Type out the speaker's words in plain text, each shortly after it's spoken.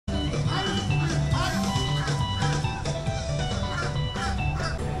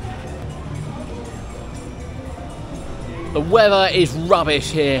The weather is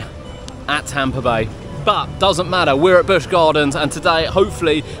rubbish here at Tampa Bay, but doesn't matter. We're at Busch Gardens, and today,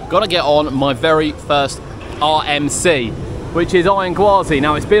 hopefully, gonna get on my very first RMC, which is Iron Gwazi.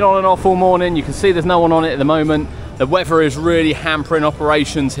 Now, it's been on and off all morning. You can see there's no one on it at the moment. The weather is really hampering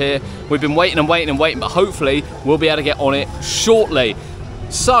operations here. We've been waiting and waiting and waiting, but hopefully we'll be able to get on it shortly.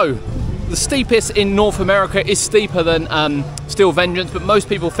 So, the steepest in North America is steeper than Steel Vengeance, but most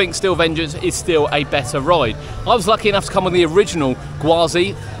people think Steel Vengeance is still a better ride. I was lucky enough to come on the original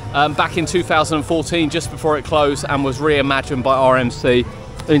Gwazi back in 2014, just before it closed, and was reimagined by RMC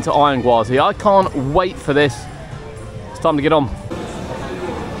into Iron Gwazi. I can't wait for this. It's time to get on.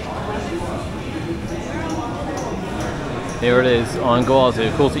 Here it is, Iron Gwazi.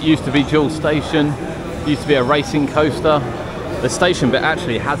 Of course, it used to be dual station, used to be a racing coaster. The station bit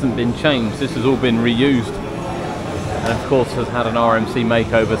actually hasn't been changed. This has all been reused. And of course has had an RMC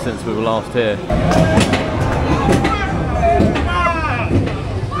makeover since we were last here.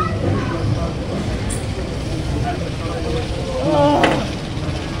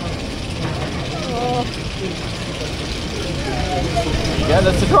 Yeah,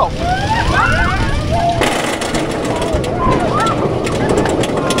 that's a drop.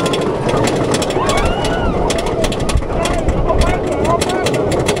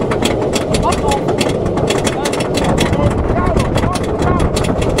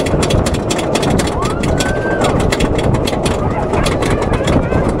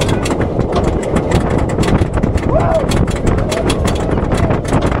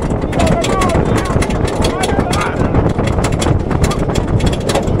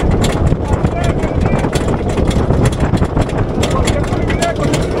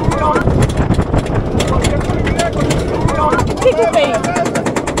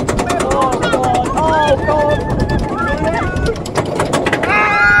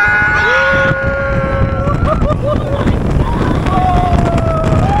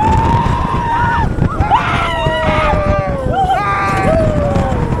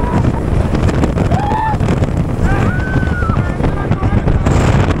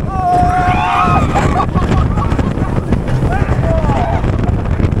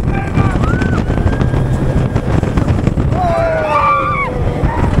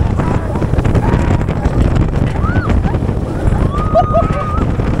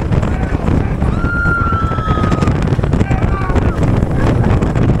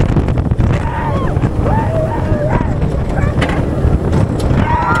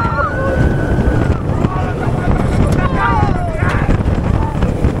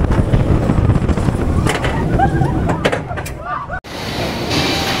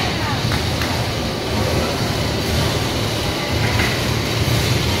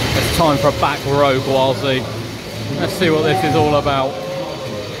 Time for a back row Gwazi. Let's see what this is all about.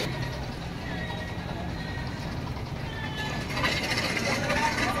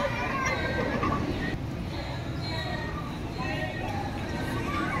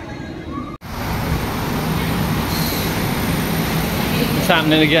 It's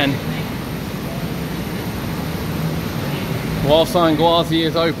happening again. Whilst Iron Gwazi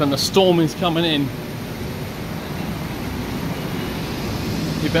is open, the storm is coming in.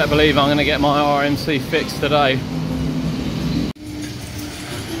 You better believe I'm going to get my RMC fixed today.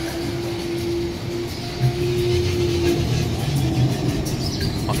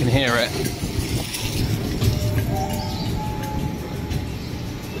 I can hear it.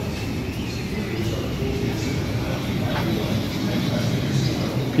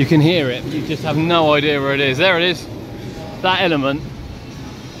 You can hear it, you just have no idea where it is. There it is. That element,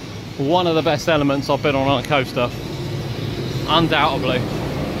 one of the best elements I've been on a coaster. Undoubtedly.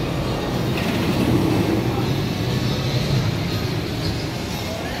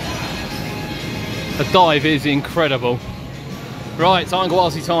 The dive is incredible. Right, it's Iron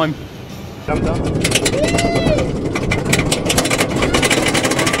Gwazi time. Jump down.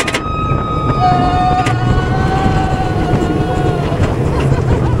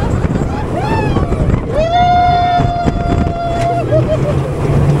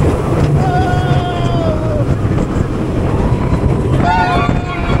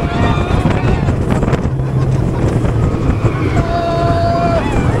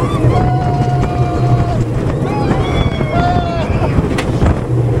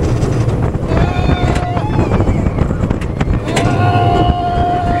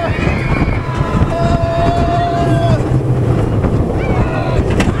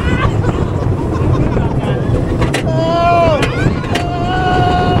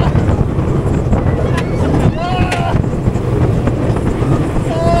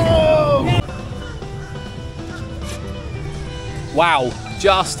 Wow,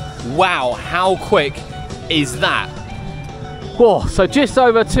 just wow, how quick is that? Whoa, so just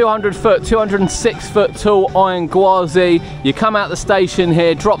over 200 foot, 206 foot tall Iron Gwazi. You come out the station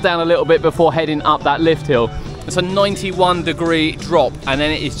here, drop down a little bit before heading up that lift hill. It's a 91-degree drop, and then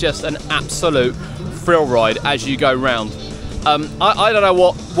it is just an absolute thrill ride as you go round. I don't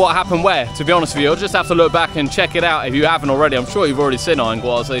know what happened where, to be honest with you. You'll just have to look back and check it out if you haven't already. I'm sure you've already seen Iron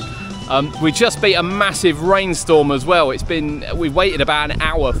Gwazi. We just beat a massive rainstorm as well. We waited about an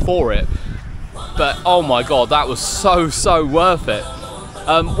hour for it, but oh my god, that was so worth it.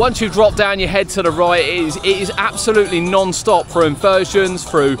 Once you drop down, you head to the right. It is absolutely non-stop through inversions,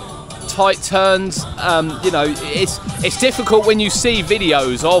 through tight turns. You know, it's difficult when you see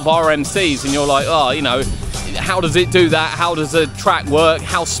videos of RMCs and you're like, oh, you know, how does it do that? How does the track work?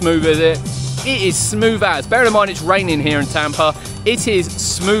 How smooth is it? It is smooth as. Bear in mind it's raining here in Tampa. It is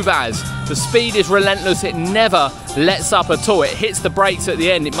smooth as. The speed is relentless. It never lets up at all. It hits the brakes at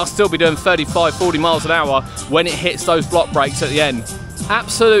the end. It must still be doing 35, 40 miles an hour when it hits those block brakes at the end.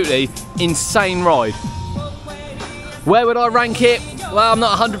 Absolutely insane ride. Where would I rank it? Well, I'm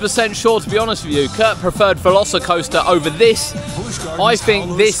not 100% sure, to be honest with you. Kurt preferred Velocicoaster over this. I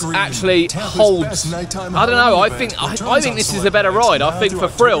think this actually holds. I don't know. I think this is a better ride. I think for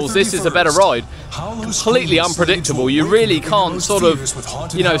thrills, this is a better ride. Completely unpredictable. You really can't sort of,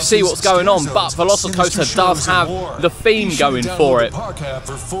 you know, see what's going on. But Velocicoaster does have the theme going for it.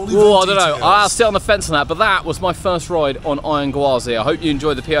 Oh, I don't know. I'll sit on the fence on that. But that was my first ride on Iron Gwazi. I hope you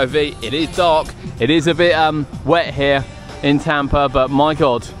enjoyed the POV. It is dark. It is a bit wet here in Tampa, but my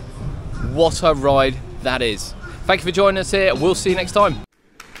god, what a ride that is. Thank you for joining us here. We'll see you next time.